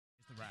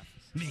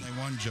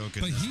One joke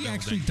but he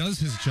actually does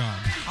his job.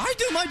 I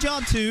do my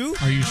job too.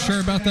 Are you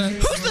sure about that?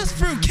 Who's this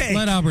fruitcake?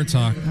 Let Albert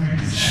talk.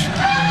 Ladies and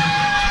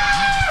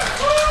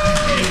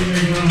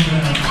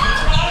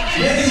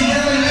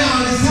gentlemen,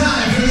 now it's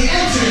time for the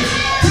entrance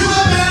to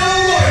the Battle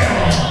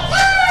Royal.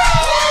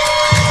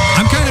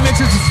 I'm kind of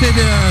interested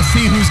to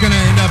see who's going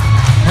to end up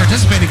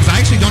participating because I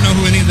actually don't know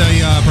who any of the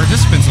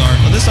participants are.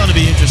 Well, this ought to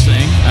be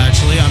interesting.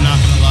 Actually, I'm not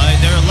going to lie.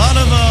 There are a lot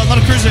of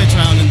cruiserweights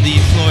around in the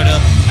Florida.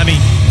 I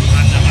mean,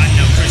 I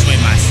know cruiserweight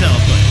myself,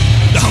 but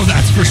oh,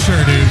 that's for sure,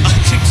 dude.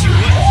 I'll kick you.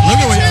 Look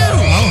at what.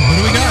 Oh, what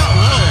do we got?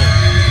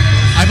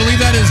 I believe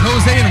that is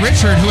Jose and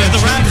Richard who have the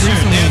Rapture.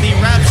 recently. They're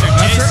the Rapture.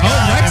 Oh,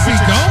 Lexi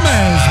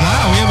Gomez.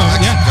 Wow, we have a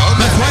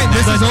That's right.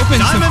 This is open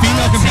to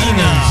female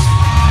competitors.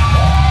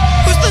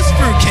 Who's this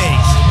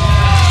fruitcake?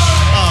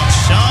 Oh,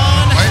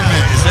 Sean. Wait a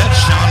minute, is that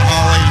Sean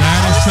Hawley?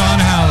 That is Sean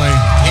Hawley.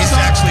 He's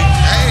actually,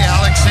 hey,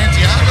 Alex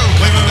Santiago.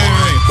 Wait.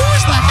 Who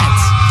is that?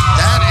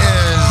 That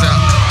is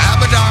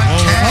Abaddon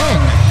King.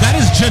 Oh, that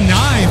is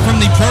Janai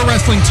from the Pro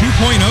Wrestling 2.0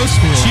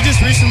 school. She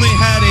just recently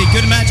had a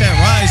good match at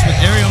Rise with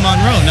Ariel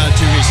Monroe, not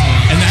too recently.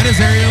 And that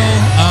is Ariel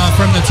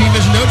from the Team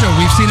Vision Dojo.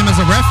 We've seen him as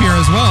a ref here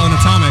as well in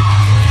Atomic.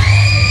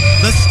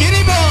 The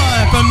skinny boy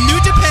from New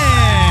Japan.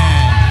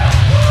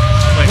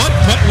 What?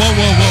 Whoa.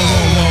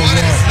 What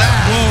is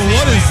that? Whoa,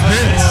 what is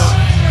this?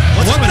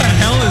 What the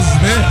hell is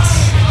this?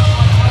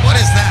 What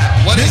is that?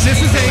 What is This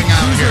he is a doing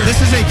out cruiser. here?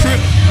 This is a crew.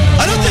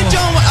 I don't think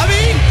John. I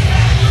mean,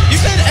 you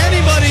said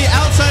anybody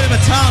outside of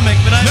Atomic,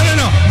 but I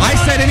No. I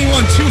said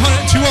anyone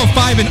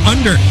 205 and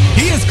under.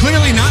 He is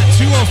clearly not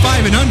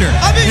 205 and under.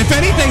 I mean, if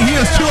anything, he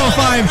is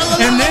 205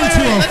 and then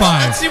 205.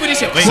 Let's see what he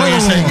said. Wait, So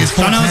you're saying he's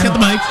Sean Hawley's got the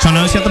mic. Sean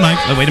Hawley's got the mic.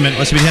 Oh, wait a minute.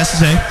 Let's see what he has to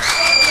say.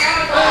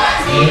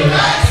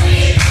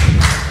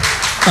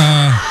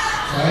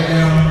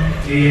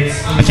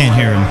 I can't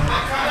hear him.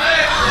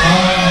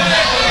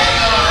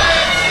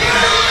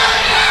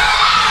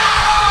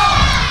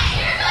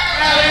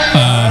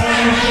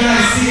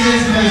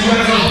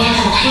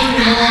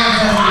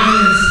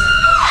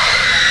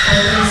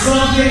 There's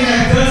something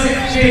that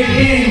doesn't fit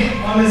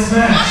in on this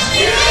match.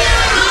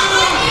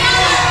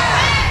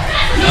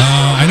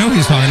 I know who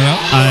he's talking about.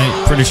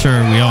 I'm pretty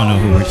sure we all know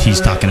who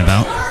he's talking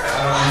about.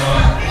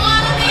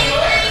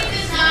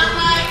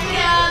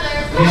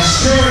 It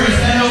sure as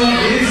hell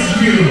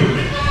is you.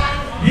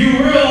 You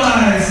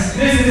realize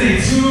this is a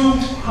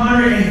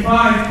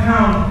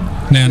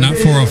 205-pound. Nah, not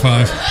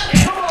 405.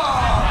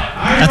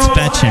 That's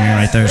fat shaming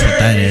right there is what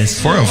that is.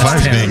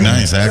 405 is being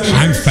nice, actually.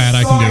 I'm fat,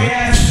 I can do it.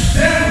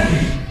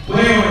 Definitely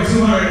way over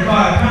 205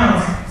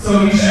 pounds,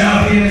 so you should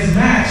not be in this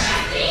match.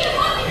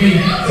 You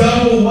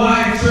double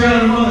wide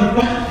trailer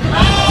motherfucker.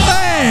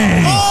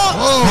 Hey!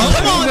 Oh,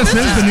 come on, this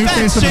is the new fat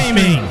face of the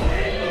shaming.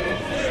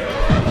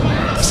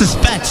 This is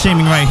fat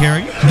shaming right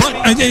here. But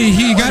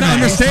you got to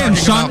understand,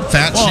 Sean.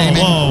 Fat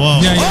shaming. Whoa.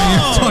 Yeah,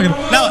 you're talking.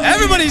 Now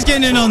everybody's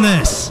getting in on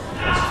this.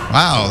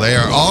 Wow, they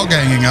are all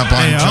ganging up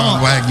on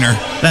John Wagner.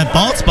 That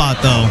bald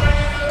spot, though.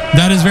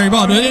 That is very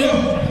bald.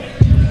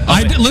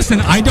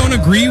 Listen, I don't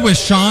agree with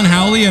Sean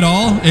Hawley at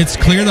all. It's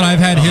clear that I've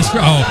had history.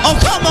 Oh,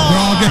 come on!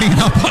 We're all ganging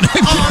up on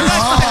him.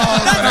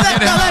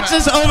 That's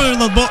just over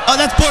the.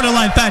 That's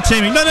borderline fat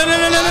shaming. No. And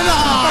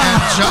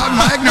John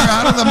Wagner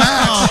out of the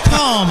match. Oh,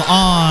 come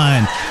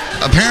on.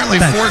 Apparently,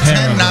 That's 410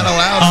 terrible. not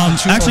allowed.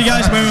 Actually,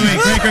 guys, wait.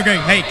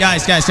 Great. Hey,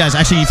 guys.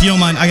 Actually, if you don't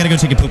mind, I gotta go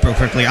take a poop real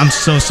quickly. I'm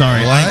so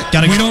sorry. What?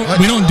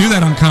 We don't do that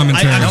on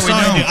commentary. I'm No, we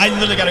sorry, don't. dude. I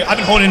literally gotta. I've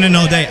been holding in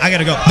all day. I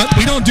gotta go. But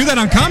we don't do that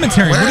on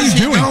commentary. Where what are is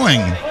you he doing?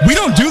 going? We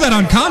don't do that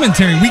on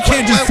commentary. We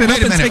can't just sit Wait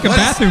up a and minute. take a What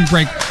is- bathroom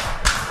break.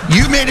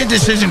 You made a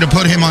decision to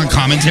put him on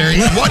commentary.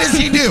 What does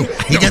he do?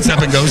 He gets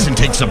up and goes and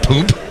takes a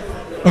poop.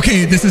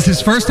 Okay, this is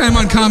his first time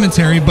on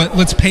commentary, but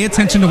let's pay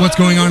attention to what's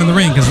going on in the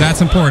ring because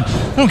that's important.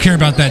 I don't care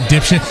about that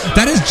dipshit.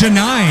 That is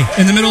Janai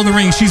in the middle of the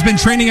ring. She's been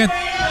training at...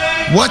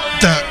 What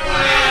the...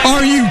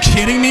 Are you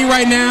kidding me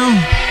right now?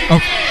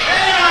 Oh,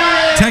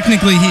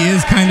 technically, he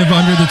is kind of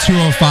under the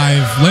 205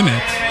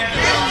 limit.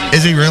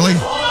 Is he really?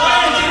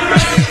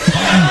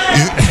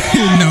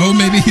 No,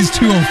 maybe he's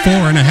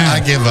 204 and a half.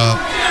 I give up.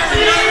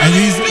 And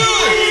he's...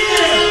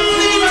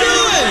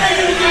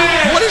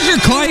 What is your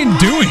client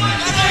doing?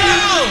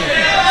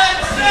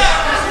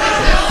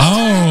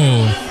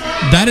 Oh,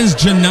 that is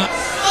Janai.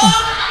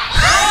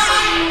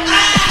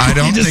 I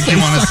don't think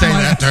you want to say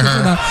that to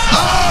her.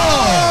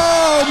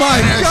 Oh my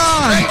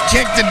God! Straight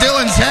kick to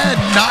Dylyn's head,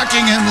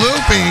 knocking him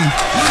loopy.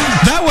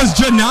 That was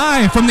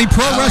Janai from the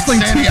Pro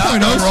Wrestling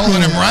 2.0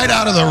 rolling him right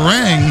out of the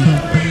ring.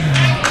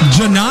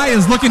 Janai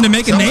is looking to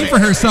make a name for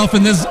herself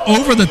in this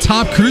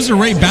over-the-top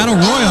Cruiserweight Battle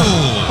Royal.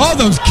 Oh,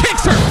 those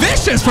kicks are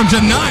vicious from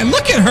Janai.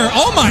 Look at her.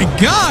 Oh my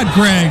God,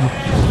 Gregg.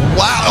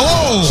 Wow.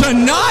 Oh.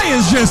 Janai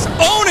is just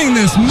owning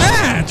this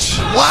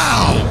match.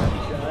 Wow.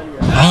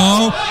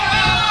 Oh.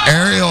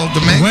 Ariel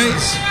Dominguez. Wait.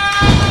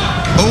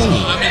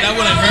 Oh. I mean, that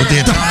would have hurt. With the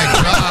atomic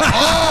drop.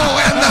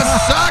 Oh, and the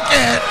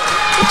socket.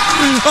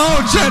 Oh,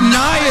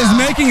 Janai is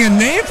making a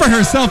name for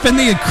herself in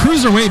the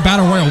Cruiserweight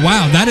Battle Royal.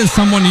 Wow, that is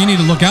someone you need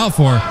to look out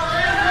for.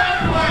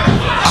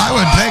 I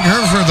would peg her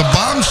for the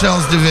bomb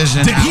Bombshells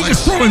division. Did he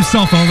just throw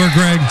himself over,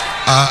 Greg?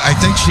 I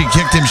think she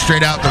kicked him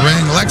straight out the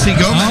ring. Lexi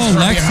Gomez from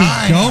Lexi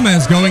behind.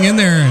 Gomez going in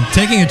there,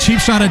 taking a cheap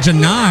shot at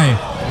Janai.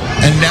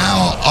 And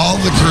now all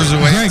the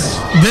cruiserweights.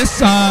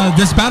 Greg,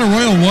 this battle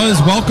royal was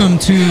welcome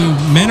to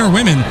men or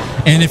women,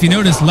 and if you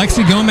notice,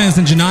 Lexi Gomez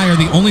and Janai are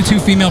the only 2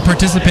 female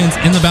participants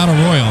in the battle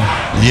royal.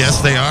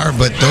 Yes, they are,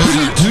 but those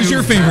are Who's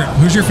your favorite?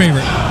 Who's your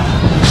favorite?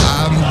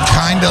 I'm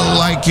kind of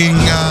liking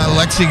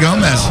Lexi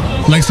Gomez.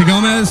 Lexi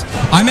Gomez.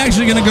 I'm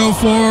actually going to go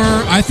for,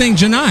 I think,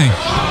 Janai.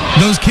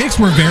 Those kicks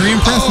were very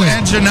impressive. Oh,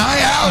 and Janai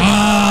out.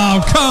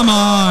 Oh, come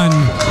on.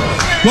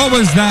 What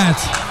was that?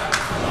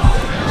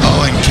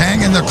 Oh, and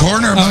Kang in the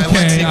corner by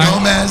Okay, Lexi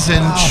Gomez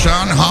and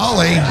Sean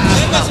Hawley.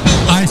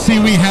 I see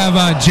we have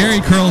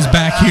Jerry Curls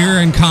back here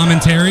in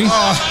commentary.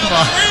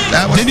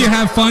 Did you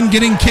have fun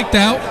getting kicked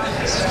out?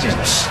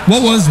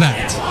 What was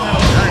that?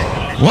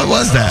 What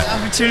was that?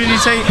 Opportunity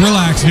take.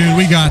 Relax, dude.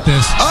 We got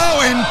this. Oh,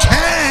 and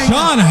Kang.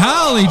 Sean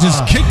Hawley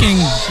just kicking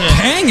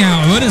Kang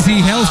out. What is he?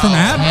 Hails from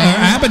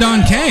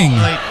Abaddon Kang.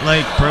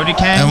 Like Brody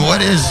Kang. And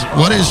what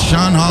is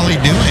Sean Hawley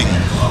doing?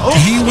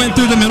 He went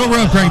through the middle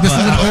rope, Greg. This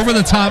is an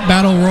over-the-top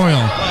battle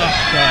royal.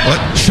 What?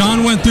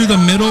 Sean went through the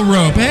middle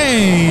rope.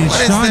 Hey,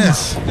 What Sean.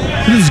 is this?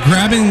 He's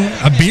grabbing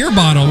a beer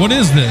bottle. What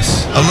is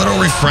this? A little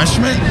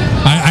refreshment?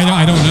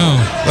 I don't know.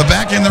 But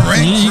back in the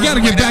ring. You got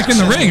to get back in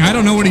the ring. I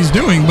don't know what he's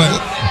doing, but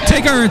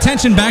take our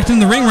attention back in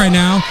the ring right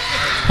now.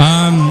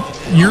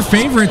 Your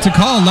favorite to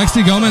call,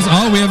 Lexi Gomez.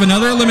 Oh, we have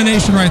another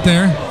elimination right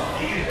there.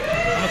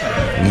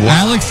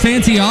 Wow. Alex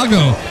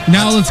Santiago.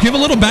 Now, let's give a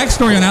little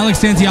backstory on Alex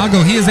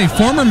Santiago. He is a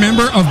former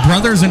member of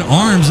Brothers in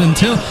Arms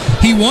until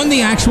he won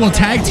the actual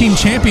tag team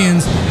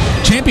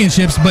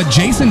championships, but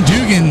Jason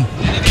Dugan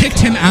kicked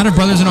him out of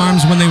Brothers in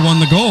Arms when they won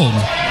the gold.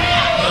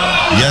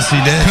 Yes,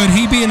 he did. Could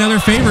he be another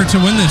favorite to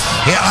win this?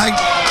 Yeah,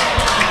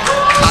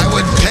 I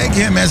would peg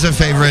him as a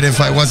favorite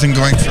if I wasn't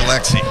going for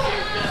Lexi.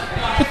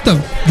 What the?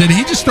 Did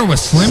he just throw a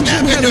Slim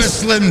Jim at Into a us?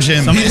 Slim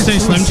Jim. Somebody say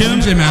Slim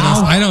Jim? At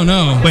us? I don't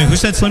know. Wait, who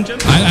said Slim Jim?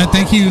 I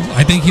think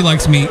he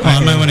likes meat. Oh,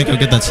 I might want to go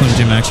get that Slim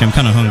Jim. Actually, I'm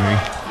kind of hungry.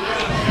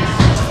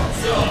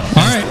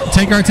 All right,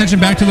 take our attention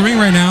back to the ring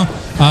right now.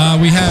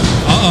 We have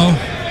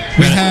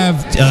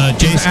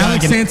Jay Sky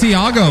Alex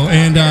Santiago,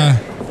 and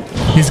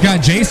he's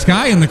got Jay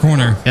Sky in the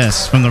corner.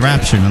 Yes, from the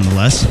Rapture,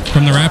 nonetheless.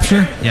 From the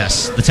Rapture?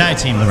 Yes, the tag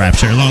team, the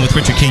Rapture, along with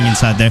Richard King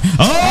inside there.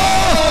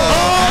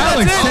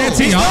 Alex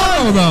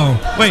Santiago, though.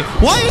 Wait,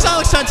 why is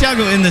Alex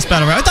Santiago in this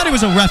battle? I thought he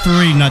was a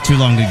referee not too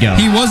long ago.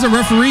 He was a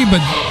referee, but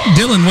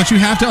Dylyn, what you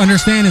have to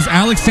understand is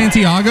Alex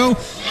Santiago,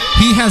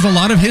 he has a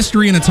lot of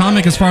history in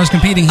Atomic as far as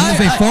competing. He is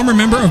a former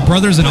member of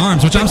Brothers in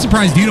Arms, which I'm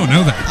surprised you don't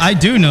know that. I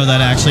do know that,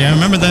 actually. I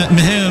remember that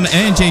him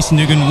and Jason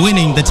Dugan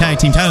winning the tag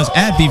team titles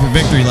at Beaver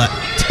Victory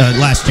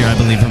last year, I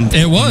believe.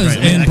 It was,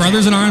 and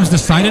Brothers in Arms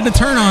decided to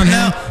turn on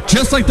him,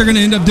 just like they're going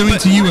to end up doing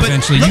to you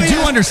eventually. You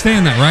do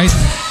understand that, right?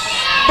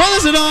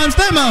 Brothers in Arms,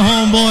 they're my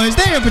homeboys.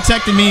 They are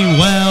protecting me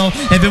well.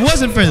 If it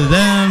wasn't for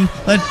them,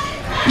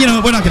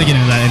 we're not going to get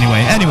into that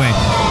anyway.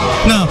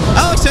 No,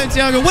 Alex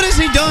Santiago, what has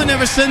he done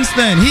ever since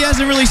then? He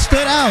hasn't really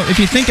stood out, if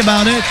you think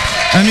about it.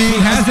 I mean, he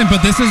hasn't,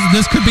 but this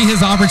could be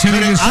his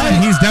opportunity to shine.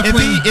 He's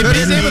definitely... If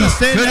he's able to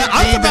stay there,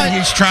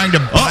 he's trying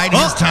to bide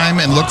his time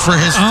and look for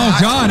his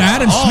spot. God,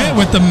 Adam Schmidt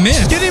with the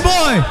miss. Skinny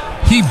boy!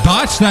 He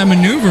botched that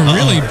maneuver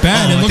really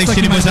bad. It looks like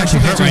Skinny Boy's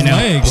actually hurt right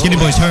now. Skinny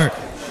Boy's hurt.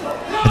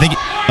 I think...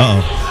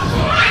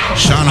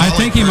 I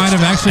think he might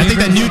have actually... I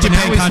think that New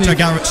Japan contract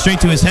got straight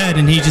to his head,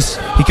 and he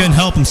couldn't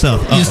help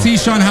himself. You see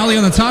Sean Hawley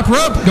on the top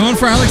rope, going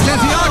for Alex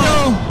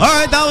Santiago. All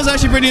right, that was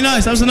actually pretty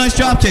nice. That was a nice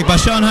drop kick by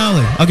Sean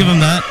Hawley. I'll give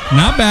him that.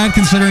 Not bad,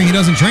 considering he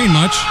doesn't train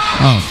much.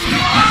 Oh.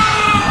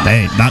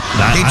 Hey, not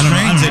that. He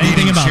trains at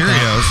eating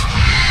Cheerios.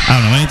 I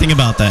don't know anything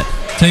about that.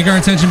 Take our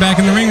attention back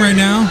in the ring right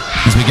now.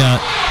 As we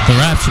got the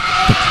Rapture.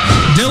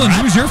 Dylyn,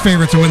 who's your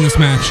favorite to win this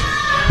match?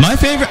 My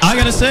favorite, I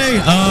gotta say,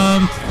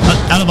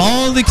 out of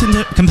all the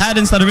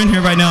combatants that are in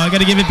here right now, I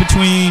gotta give it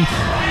between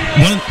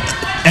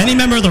any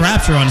member of the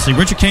Rapture, honestly.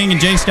 Richard King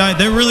and Jay Sky,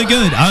 they're really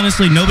good.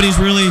 Honestly,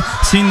 nobody's really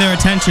seen their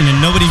attention, and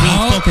nobody's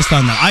really focused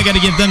on them. I gotta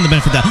give them the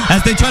benefit of that.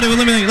 As they try to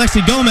eliminate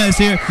Lexi Gomez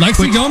here.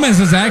 Gomez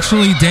is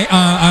actually,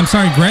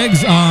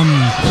 Gregg's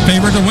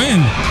favorite to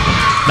win.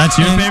 That's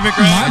your favorite,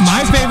 Greg?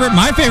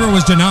 My favorite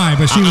was Janai,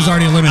 but she was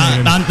already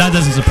eliminated. That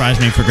doesn't surprise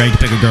me for Greg to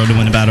pick a girl to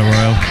win a battle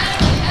royal.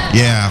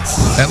 Yeah,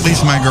 at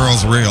least my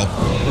girl's real.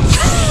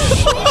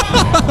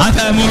 I've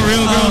had more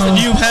real girls than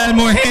you've had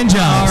more hand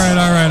jobs.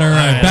 All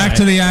right. Back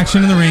to the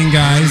action in the ring,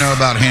 guys. I know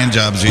about hand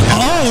jobs. You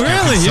Oh,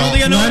 really? You don't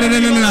think I know?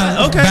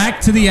 No. Okay.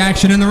 Back to the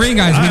action in the ring,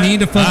 guys. We need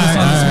to focus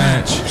on this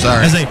match.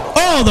 Sorry.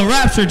 The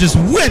Rapture just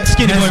whipped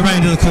Skinny Boy right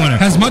into the corner.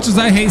 As much as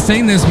I hate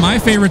saying this, my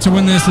favorite to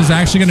win this is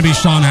actually going to be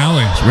Sean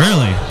Hawley.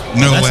 Really?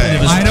 No way.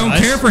 I don't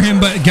care for him,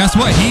 but guess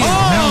what? He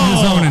held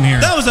his own in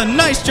here. That was a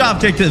nice drop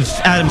kick to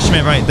Adam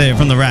Schmidt right there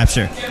from the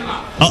Rapture.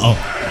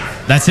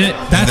 That's it.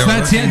 That's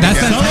it.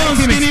 That's that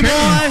tag team Skinny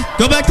experience.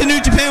 Boy. Go back to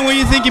New Japan where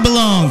you think you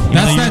belong.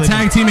 That's that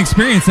tag team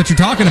experience that you're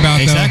talking about,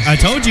 exactly. though. I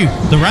told you.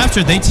 The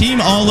Rapture, they team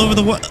all over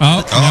the world.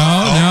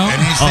 No.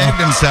 And he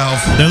saved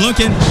himself. They're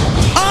looking.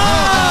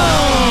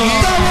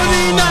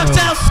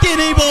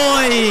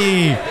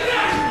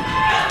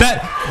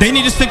 They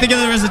need to stick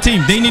together as a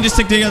team. They need to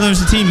stick together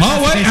as a team.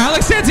 Oh, wait.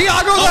 Alex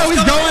Santiago, though.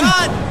 He's going.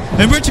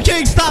 And Richard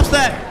King stops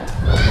that.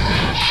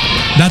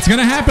 That's going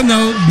to happen,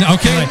 though.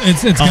 Okay.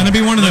 It's going to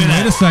be one of them.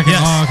 Wait a second.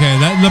 Yes. Oh, okay.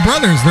 They're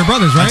brothers,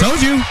 right? I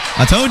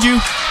told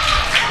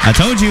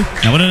you.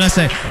 Now, what did I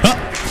say? Oh.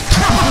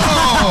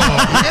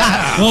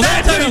 Yeah. Well,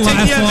 that didn't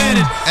last long.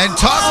 And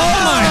toss Oh,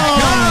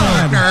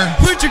 my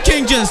God. Richard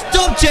King just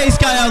dumped Jay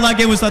Sky out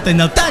like it was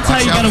nothing. Now, that's how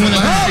you got to win it.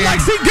 Oh,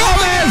 Lexi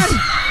Gomez.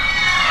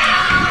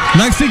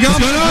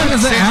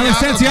 Alex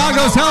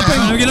Santiago's helping.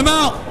 Get him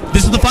out.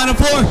 This is the final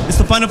four. It's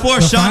the final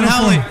four. Sean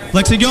Howley,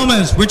 Lexi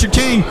Gomez, Richard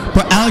King,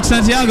 Alex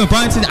Santiago,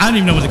 Brian Santiago. I don't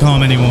even know what to call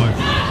him anymore.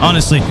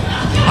 Honestly.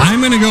 I'm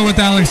going to go with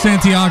Alex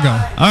Santiago.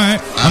 All right.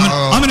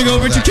 I'm going to go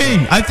with Richard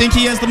King. I think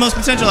he has the most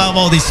potential out of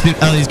all these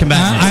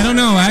combatants. I don't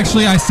know.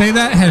 Actually, I say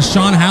that as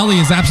Sean Howley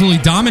is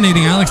absolutely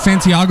dominating Alex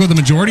Santiago the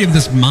majority of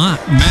this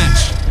match.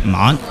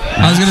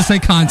 I was going to say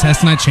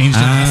contest, and I changed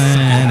it.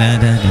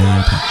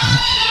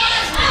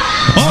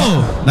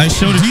 Oh, nice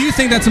shoulder. Do you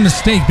think that's a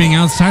mistake being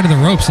outside of the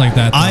ropes like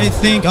that, though? I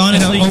think,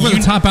 honestly, over the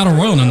top battle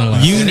royal,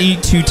 nonetheless. You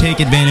need to take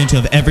advantage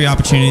of every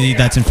opportunity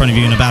that's in front of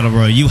you in a battle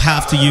royal. You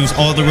have to use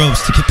all the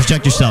ropes to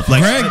project yourself.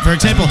 Like, Greg, for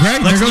example, there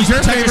goes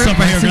your protect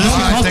yourself right here. This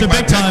I think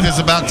big time.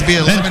 is about to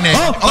be eliminated.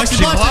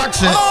 She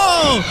blocks it.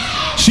 Oh,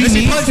 she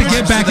needs to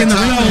get back in the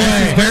ring.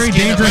 It's very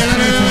dangerous.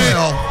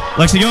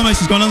 Lexi Gomez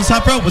is going on the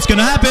top rope. What's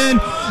going to happen?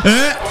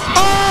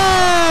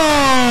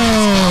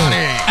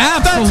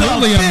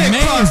 Absolutely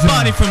amazing.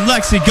 Body from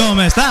Lexi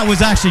Gomez. That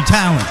was actually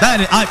talent.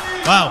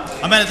 Wow.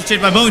 I might have to change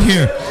my vote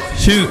here.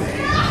 Shoot.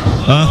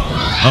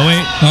 Oh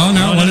wait. Oh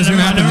no. What is going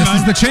to happen? This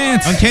is the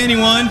chance. Uncanny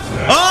one.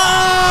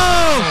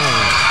 Oh!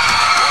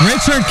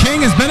 Richard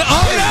King has been.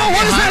 Oh no!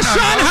 What is that?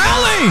 Sean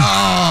Howley.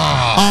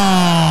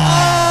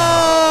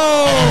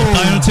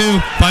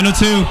 Final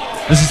two.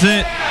 This is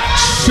it.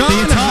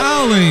 Sean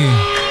Howley.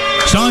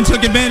 Sean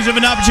took advantage of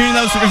an opportunity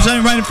that was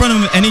presented right in front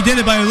of him, and he did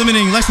it by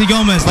eliminating Lexi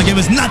Gomez like it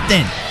was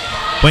nothing.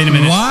 Wait a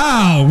minute.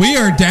 Wow, we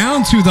are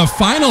down to the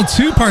final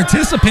two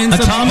participants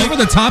of Over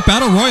the Top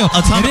Battle Royal.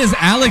 It is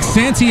Alex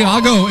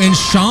Santiago and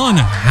Sean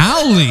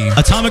Howley.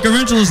 Atomic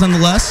Originals,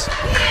 nonetheless.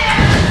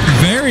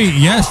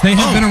 Yes, they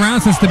have been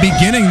around since the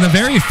beginning, the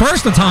very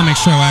first Atomic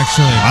show,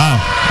 actually. Wow,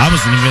 I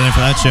wasn't even there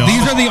for that show.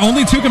 These are the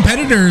only two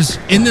competitors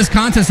in this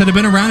contest that have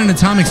been around in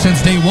Atomic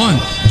since day one.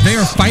 They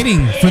are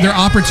fighting for their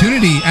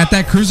opportunity at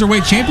that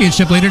Cruiserweight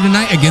Championship later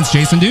tonight against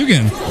Jason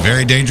Dugan.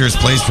 Very dangerous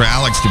place for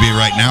Alex to be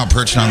right now,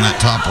 perched on that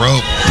top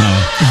rope.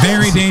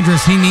 Very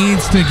dangerous. He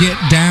needs to get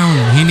down.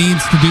 He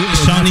needs to do.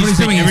 Sean needs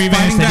to take every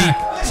advantage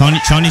Sean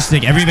needs to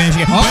take every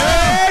advantage.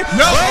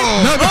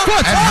 No, the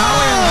foot.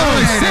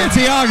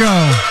 Santiago.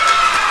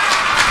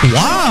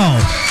 Wow.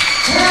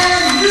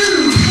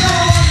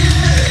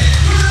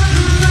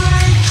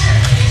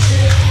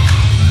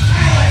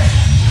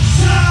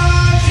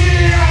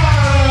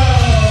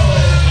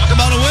 Talk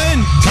about a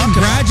win.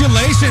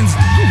 Congratulations.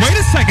 Wait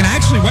a second.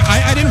 Actually,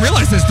 I didn't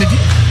realize this. Did you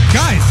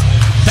guys?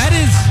 That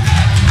is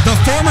the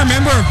former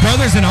member of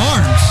Brothers in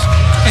Arms,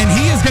 and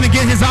he is going to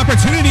get his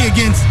opportunity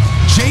against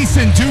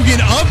Jason Dugan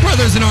of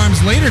Brothers in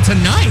Arms later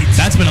tonight.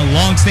 That's been a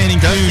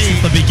long-standing feud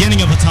since the beginning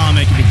of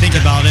Atomic, if you think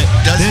about it.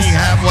 Does he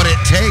have what it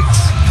takes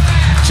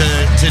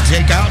to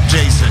take out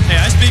Jason?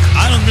 Hey,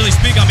 I don't really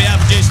speak on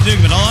behalf of Jason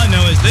Dugan, but all I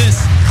know is this.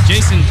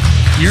 Jason,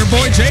 your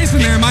boy Jason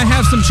there might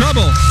have some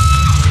trouble.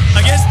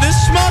 Against this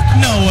schmuck?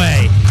 No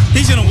way.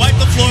 He's going to wipe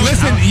the floor.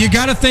 Listen, you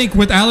got to think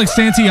with Alex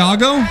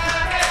Santiago,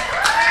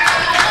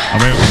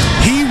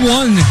 he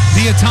won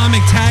the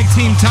Atomic Tag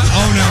Team title.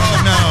 Oh,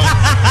 no.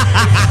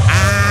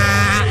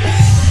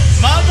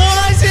 My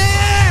boy's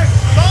here!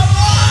 My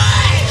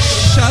boy!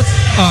 Shut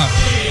up.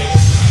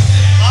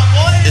 My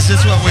boy is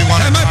this what we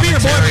want? That might be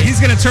your boy, but he's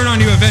going to turn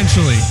on you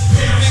eventually.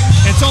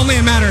 It's only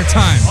a matter of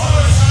time.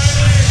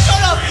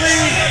 Shut up,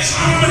 please!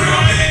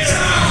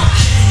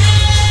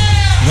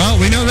 Well,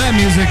 we know that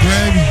music,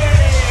 Greg.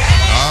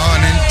 Oh,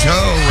 and in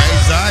tow, Ray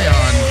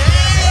Zion.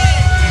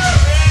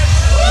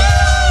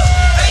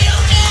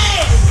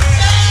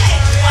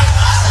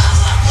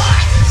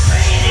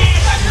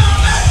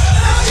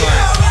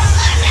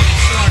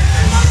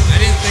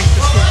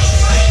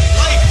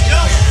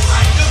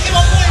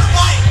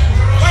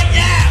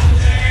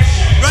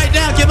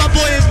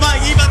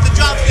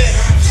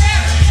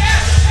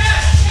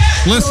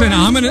 Listen,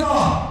 I'm gonna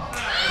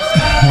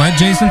let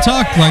Jason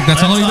talk. Like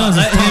that's all he does.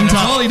 Is talk. That's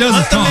all he does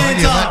is talk.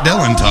 Let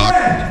Dylyn talk.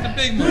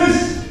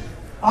 This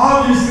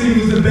obviously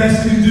was the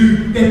best you can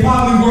do. They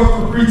probably worked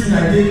for free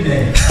tonight, didn't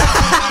they?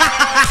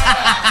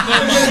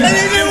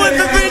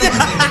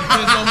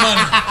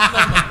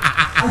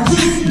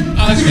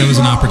 It was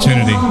an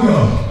opportunity. I'm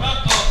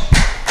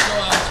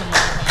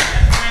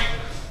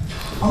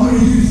gonna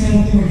do the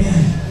same thing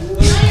again.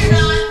 No, you're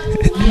not.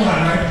 You know that,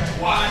 right?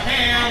 Why?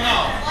 Hell no.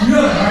 You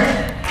know that, right?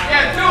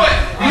 Yeah, do it.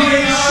 You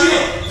ain't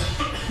shit.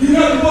 You're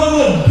nothing but a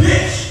little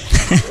bitch.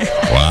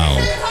 Wow.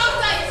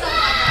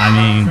 I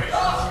mean, I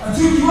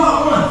took you out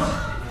once.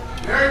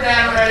 Heard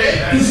that already.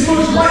 This is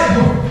much white,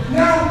 bro.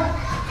 Now,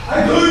 I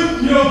could,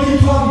 keep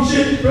talking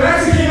shit, but I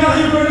actually came out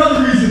here for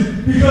another reason.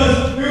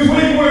 Because it was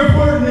way more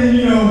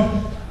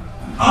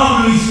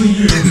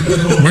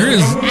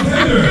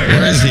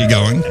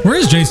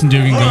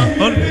Dugan go.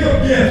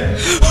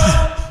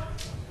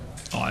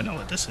 Oh, I know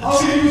what this is. I'll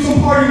give you some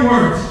parting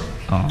words.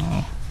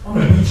 Oh.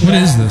 What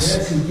is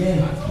this?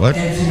 What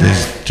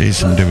is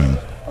Jason doing?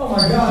 Oh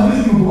my God,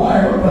 Lizzie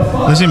McGuire, what the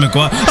fuck? Lizzie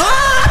McGuire.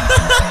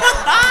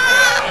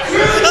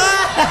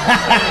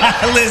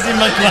 Lizzie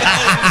McGuire.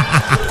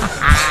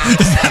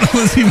 Is that a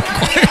Lizzie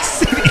McGuire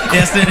CD?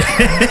 Yes, it is.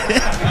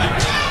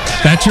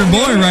 That's your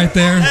boy right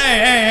there.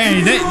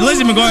 Hey.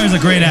 Lizzie McGuire is a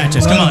great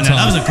actress. Come on now.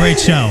 That was a great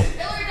show.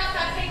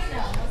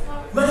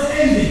 Let's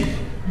end it.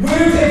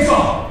 Winner takes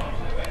all.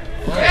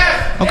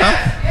 Okay.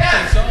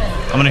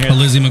 I'm going to hear A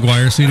Lizzie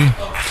McGuire CD.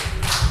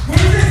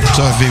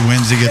 So if he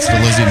wins, he gets the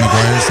Lizzie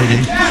McGuire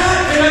CD. And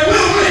I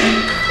will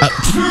win.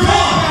 You're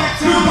gone.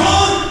 You're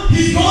gone.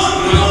 He's gone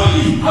from the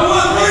company. I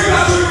won't worry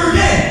about you ever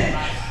again.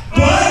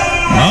 But,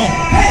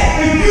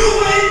 hey, if you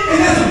win, and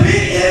that's a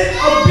big hit,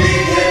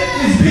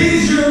 as big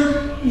as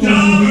your...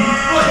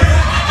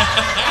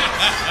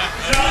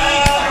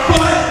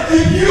 But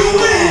if you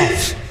win,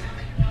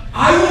 I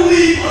will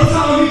leave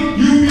Atomic.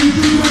 You be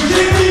Cruiserweight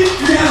champion.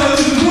 You have a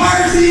Lizzie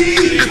McGuire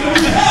CD.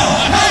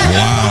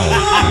 Wow.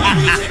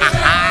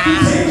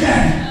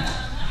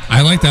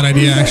 I like that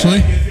idea,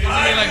 actually. What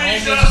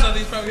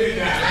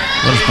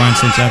does Brian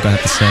St. Jaco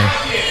have to say?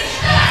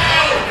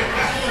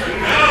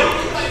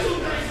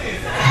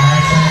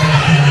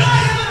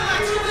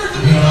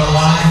 You know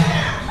why?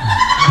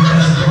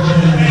 Because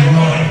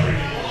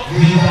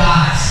you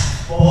guys,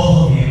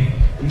 both of you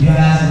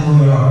guys in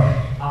New York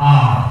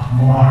are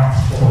marked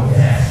for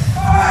death.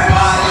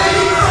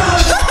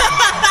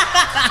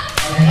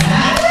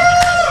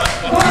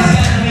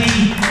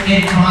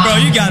 Bro,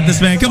 you got this,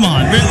 man. Come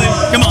on. Really?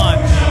 Come on.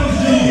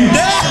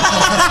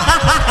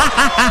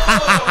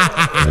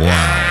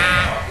 Wow.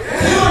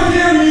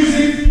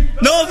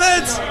 No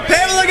offense.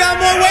 Pamela got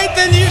more weight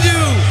than you do.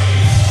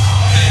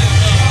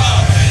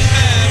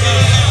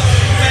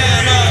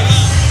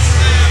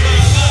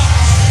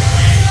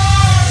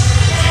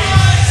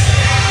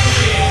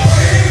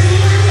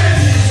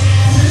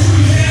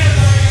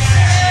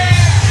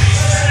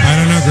 I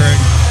don't know, Greg.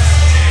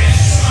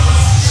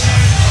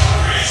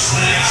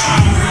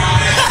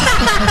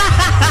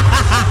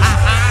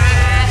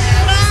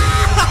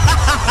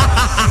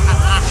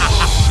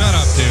 Shut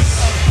up, dude.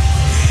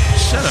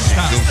 Shut up.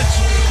 Stop.